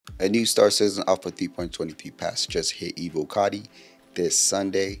A new Star Citizen Alpha 3.23 patch just hit EVOCATI this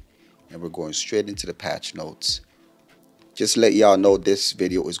Sunday, and we're going straight into the patch notes. Just to let y'all know, this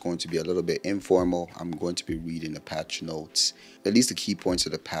video is going to be a little bit informal. I'm going to be reading the patch notes, at least the key points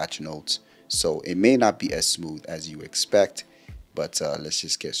of the patch notes. So it may not be as smooth as you expect, but let's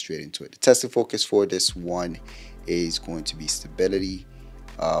just get straight into it. The testing focus for this one is going to be stability,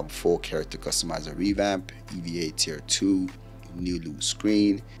 full character customizer revamp, EVA tier 2, new loot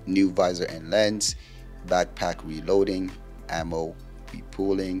screen, new visor and lens, backpack reloading, ammo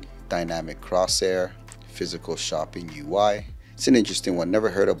repooling, dynamic crosshair, physical shopping UI. It's an interesting one, never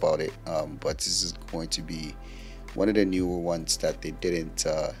heard about it, but this is going to be one of the newer ones that they didn't,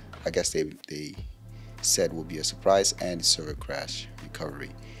 I guess they said will be a surprise, and server crash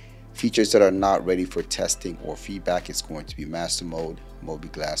recovery. Features that are not ready for testing or feedback is going to be master mode,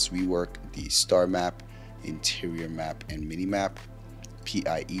 mobiGlas rework, the star map, interior map and mini map,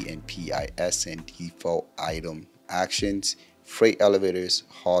 PIE and PIS and default item actions, freight elevators,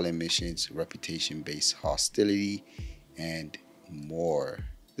 hauling missions, reputation based hostility, and more.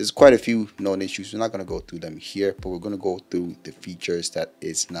 There's quite a few known issues. We're not going to go through them here, but we're going to go through the features that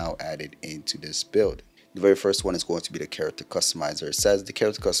is now added into this build. The very first one is going to be the character customizer. It says the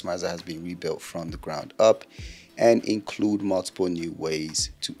character customizer has been rebuilt from the ground up and include multiple new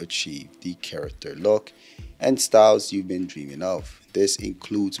ways to achieve the character look and styles you've been dreaming of. This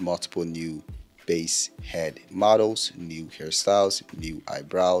includes multiple new base head models, new hairstyles, new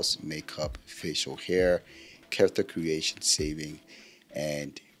eyebrows, makeup, facial hair, character creation, saving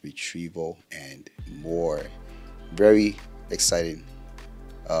and retrieval, and more. Very exciting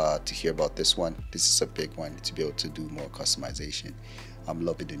to hear about this one. This is a big one to be able to do more customization. I'm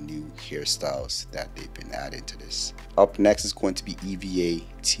loving the new hairstyles that they've been adding to this. Up next is going to be EVA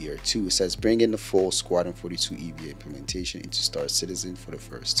tier 2. It says bring in the full Squadron 42 EVA implementation into Star Citizen for the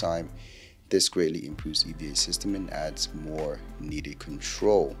first time. This greatly improves EVA system and adds more needed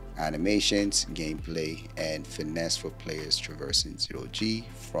control, animations, gameplay, and finesse for players traversing 0G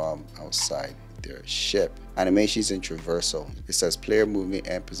from outside their ship. Animations and traversal. It says player movement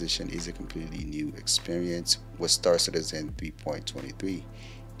and position is a completely new experience with Star Citizen 3.23.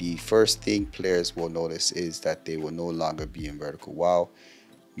 The first thing players will notice is that they will no longer be in vertical while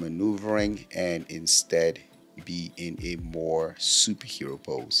maneuvering and instead be in a more superhero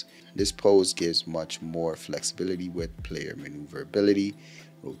pose. This pose gives much more flexibility with player maneuverability,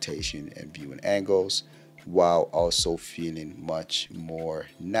 rotation, and viewing angles, while also feeling much more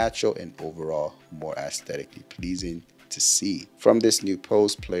natural and overall more aesthetically pleasing to see. From this new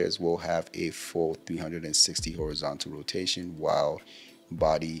pose, players will have a full 360 horizontal rotation while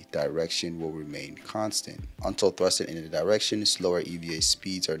body direction will remain constant. Until thrusted in a direction, slower EVA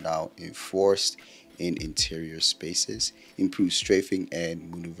speeds are now enforced in interior spaces. Improved strafing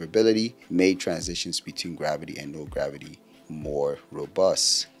and maneuverability made transitions between gravity and no gravity more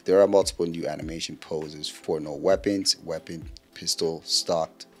robust. There are multiple new animation poses for no weapons, weapon, pistol,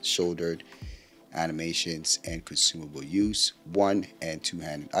 stocked, shouldered animations, and consumable use, one and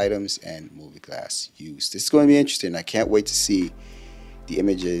two-handed items, and mobiGlas use. This is going to be interesting. I can't wait to see the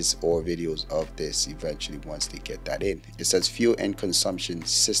images or videos of this eventually once they get that in. It says fuel and consumption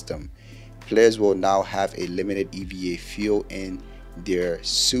system. Players will now have a limited EVA fuel in their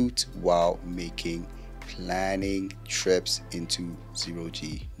suit while making planning trips into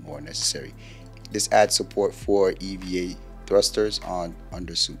 0G more necessary. This adds support for EVA thrusters on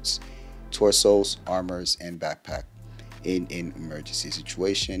undersuits, torsos, armors, and backpack in an emergency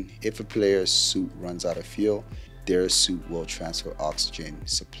situation. If a player's suit runs out of fuel, their suit will transfer oxygen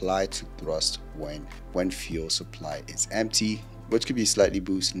supply to thrust when fuel supply is empty, which could be slightly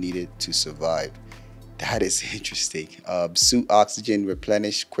boost needed to survive. That is interesting. Suit oxygen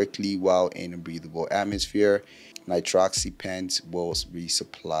replenished quickly while in a breathable atmosphere. Nitroxy pens will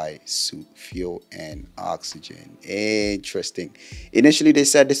resupply suit fuel and oxygen. Interesting. Initially, they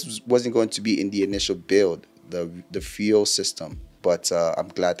said this wasn't going to be in the initial build, the fuel system, but I'm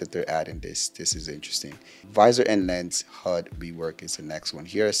glad that they're adding this. This is interesting. Visor and lens HUD rework is the next one.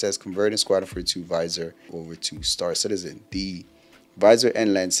 Here it says converting Squadron 42 visor over to Star Citizen. The visor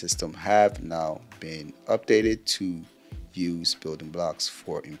and lens system have now been updated to use building blocks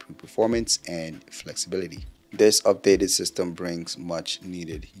for improved performance and flexibility. This updated system brings much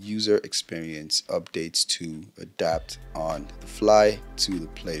needed user experience updates to adapt on the fly to the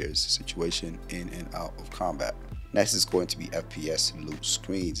player's situation in and out of combat. Next is going to be FPS loot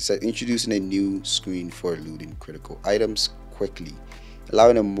screens. It says introducing a new screen for looting critical items quickly,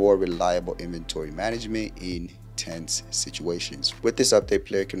 allowing a more reliable inventory management in tense situations. With this update,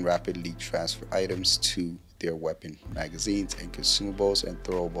 player can rapidly transfer items to their weapon magazines and consumables and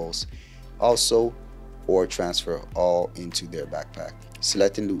throwables also, or transfer all into their backpack.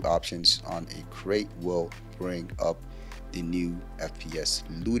 Selecting loot options on a crate will bring up the new FPS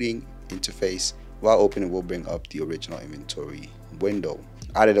looting interface, while opening will bring up the original inventory window.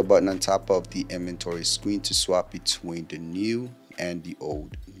 Added a button on top of the inventory screen to swap between the new and the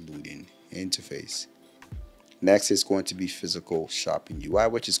old looting interface. Next is going to be physical shopping UI,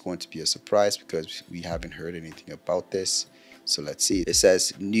 which is going to be a surprise because we haven't heard anything about this. So let's see. It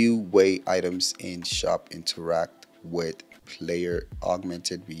says new way items in shop interact with player.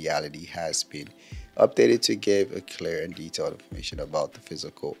 Augmented reality has been updated to give a clear and detailed information about the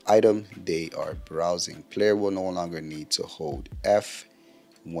physical item they are browsing. Player will no longer need to hold F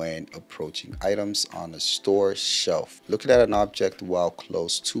when approaching items on a store shelf, looking at an object while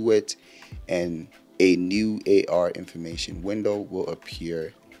close to it, and a new AR information window will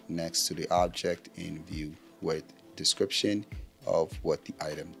appear next to the object in view with description of what the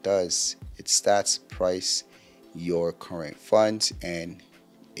item does, its stats, price, your current funds, and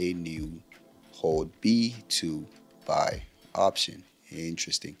a new hold B to buy option.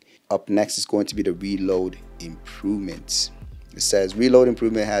 Interesting. Up next is going to be the reload improvements. It says reload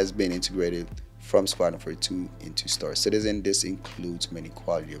improvement has been integrated from Squadron 42 into Star Citizen. This includes many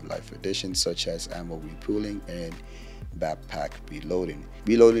quality of life additions such as ammo repooling and backpack reloading.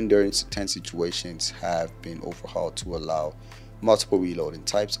 Reloading during tense situations have been overhauled to allow multiple reloading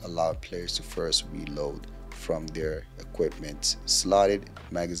types, allowing players to first reload from their equipment slotted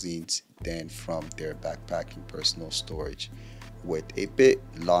magazines, then from their backpack and personal storage, with a bit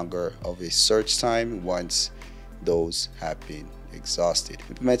longer of a search time once those have been exhausted.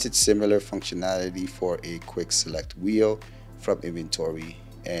 Implemented similar functionality for a quick select wheel from inventory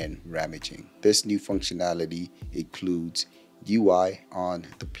and ramaging. This new functionality includes UI on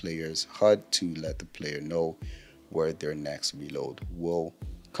the player's HUD to let the player know where their next reload will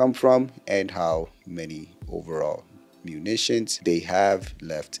come from and how many overall munitions they have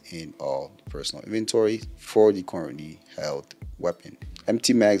left in all personal inventory for the currently held weapon.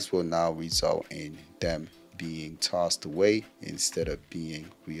 Empty mags will now result in them being tossed away instead of being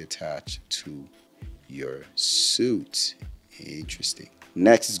reattached to your suit. Interesting.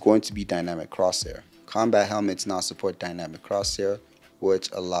 Next is going to be dynamic crosshair. Combat helmets now support dynamic crosshair, which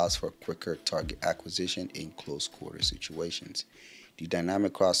allows for quicker target acquisition in close quarter situations. The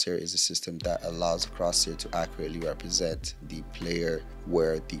dynamic crosshair is a system that allows the crosshair to accurately represent the player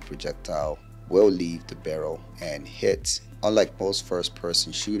where the projectile will leave the barrel and hit. Unlike most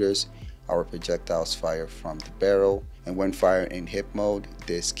first-person shooters, our projectiles fire from the barrel, and when firing in hip mode,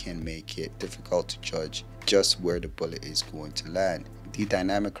 this can make it difficult to judge just where the bullet is going to land. The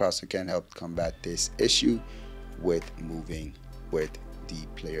dynamic crosshair can help combat this issue with moving with the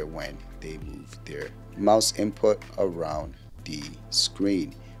player when they move their mouse input around the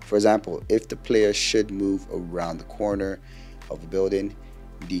screen. For example, if the player should move around the corner of a building,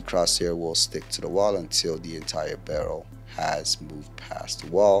 the crosshair will stick to the wall until the entire barrel has moved past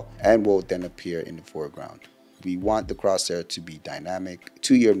the wall and will then appear in the foreground. We want the crosshair to be dynamic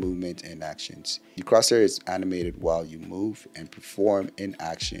to your movement and actions. The crosshair is animated while you move and perform in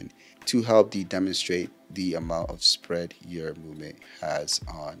action to help demonstrate the amount of spread your movement has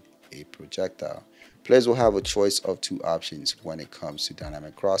on a projectile. Players will have a choice of two options when it comes to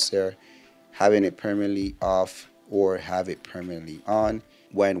dynamic crosshair: having it permanently off or have it permanently on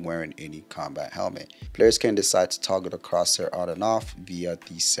when wearing any combat helmet. Players can decide to toggle the crosshair on and off via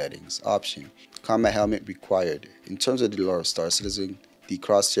the settings option. Combat helmet required. In terms of the lore of Star Citizen, the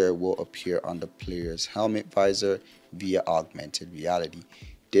crosshair will appear on the player's helmet visor via augmented reality.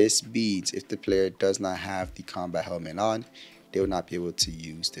 This means if the player does not have the combat helmet on, they will not be able to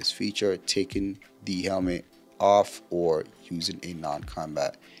use this feature. Taking the helmet off or using a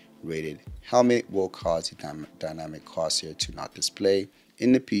non-combat rated helmet will cause the dynamic crosshair to not display.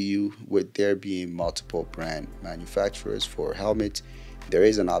 In the PU, with there being multiple brand manufacturers for helmets, there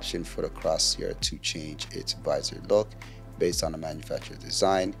is an option for the crosshair to change its visor look based on the manufacturer's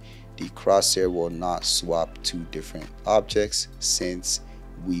design. The crosshair will not swap to different objects since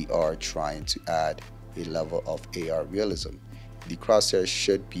we are trying to add a level of AR realism. The crosshair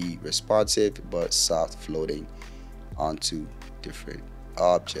should be responsive but soft floating onto different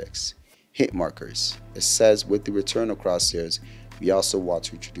objects. Hit markers. It says with the return of crosshairs, we also want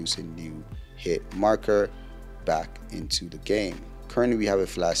to introduce a new hit marker back into the game. Currently we have a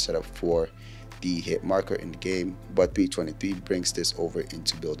flash setup for the hit marker in the game, but 323 brings this over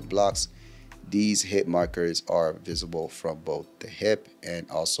into building blocks. These hit markers are visible from both the hip and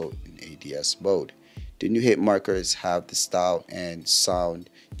also in ADS mode. The new hit markers have the style and sound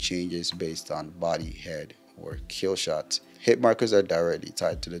changes based on body, head, or kill shot. Hit markers are directly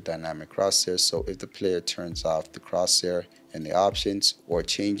tied to the dynamic crosshair, so if the player turns off the crosshair in the options or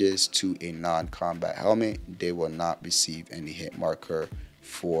changes to a non-combat helmet, they will not receive any hit marker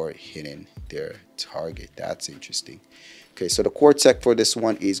for hitting their target. That's interesting. Okay, so the core tech for this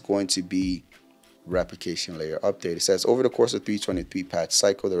one is going to be replication layer update. It says over the course of 323 patch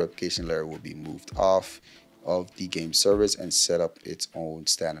cycle, the replication layer will be moved off of the game servers and set up its own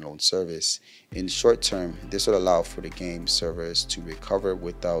standalone service. In the short term, this will allow for the game servers to recover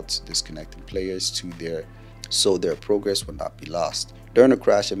without disconnecting players to so their progress will not be lost. During a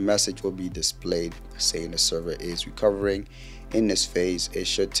crash, a message will be displayed saying the server is recovering. In this phase, it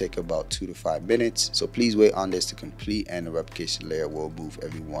should take about 2 to 5 minutes, so please wait on this to complete and the replication layer will move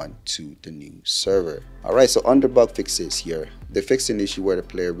everyone to the new server. Alright, so under bug fixes here, they fixed an issue where the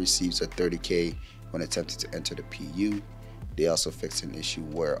player receives a 30k when attempting to enter the PU. They also fixed an issue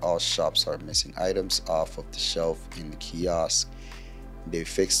where all shops are missing items off of the shelf in the kiosk. They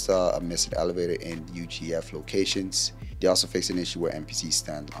fixed a missing elevator in UGF locations. They also fixed an issue where NPCs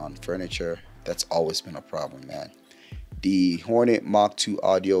stand on furniture. That's always been a problem, man. The Hornet Mach 2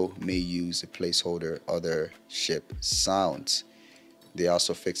 audio may use a placeholder other ship sounds. They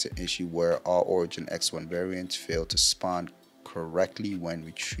also fixed an issue where all Origin X1 variants fail to spawn correctly when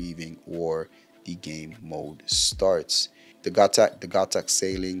retrieving or the game mode starts. The Gatak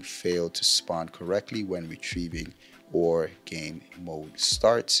sailing failed to spawn correctly when retrieving or game mode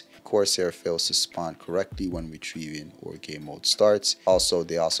starts. Corsair fails to spawn correctly when retrieving or game mode starts. Also,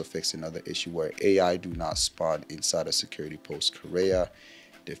 they also fixed another issue where AI do not spawn inside a security post Corsair.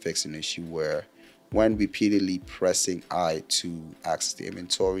 They fixed an issue where when repeatedly pressing I to access the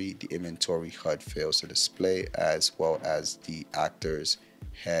inventory HUD fails to display, as well as the actor's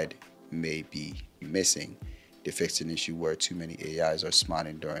head may be missing. They fixed an issue where too many AIs are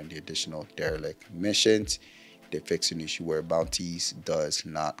spawning during the additional derelict missions. They fixed an issue where bounties does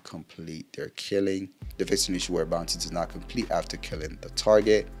not complete their killing. They fixed an issue where bounty does not complete after killing the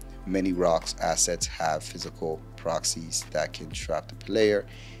target. Many rocks assets have physical proxies that can trap the player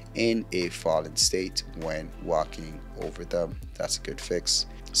in a fallen state when walking over them. That's a good fix.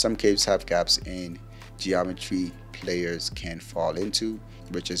 Some caves have gaps in geometry players can fall into,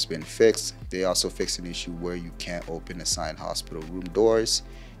 which has been fixed. They also fixed an issue where you can't open assigned hospital room doors.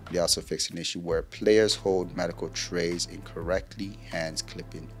 They also fixed an issue where players hold medical trays incorrectly, hands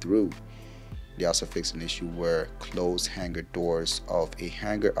clipping through. They also fixed an issue where closed hangar doors of a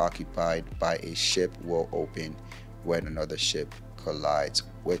hangar occupied by a ship will open when another ship collides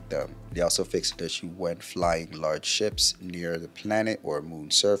with them. They also fixed an issue when flying large ships near the planet or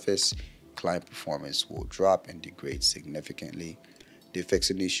moon surface, client performance will drop and degrade significantly. They fix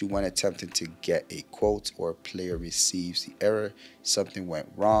an issue when attempting to get a quote or a player receives the error, something went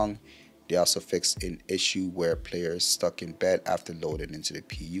wrong. They also fixed an issue where players stuck in bed after loading into the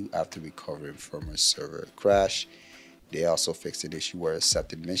PU after recovering from a server crash. They also fixed an issue where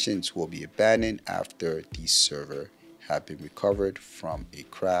accepted missions will be abandoned after the server had been recovered from a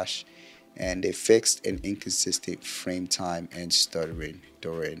crash. And they fixed an inconsistent frame time and stuttering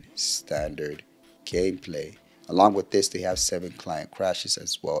during standard gameplay. Along with this, they have 7 client crashes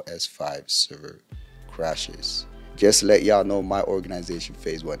as well as 5 server crashes. Just to let y'all know, my organization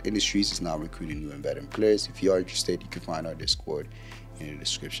Phase 1 Industries is now recruiting new and veteran players. If you are interested, you can find our Discord in the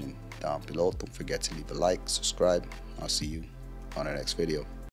description down below. Don't forget to leave a like, subscribe. I'll see you on the next video.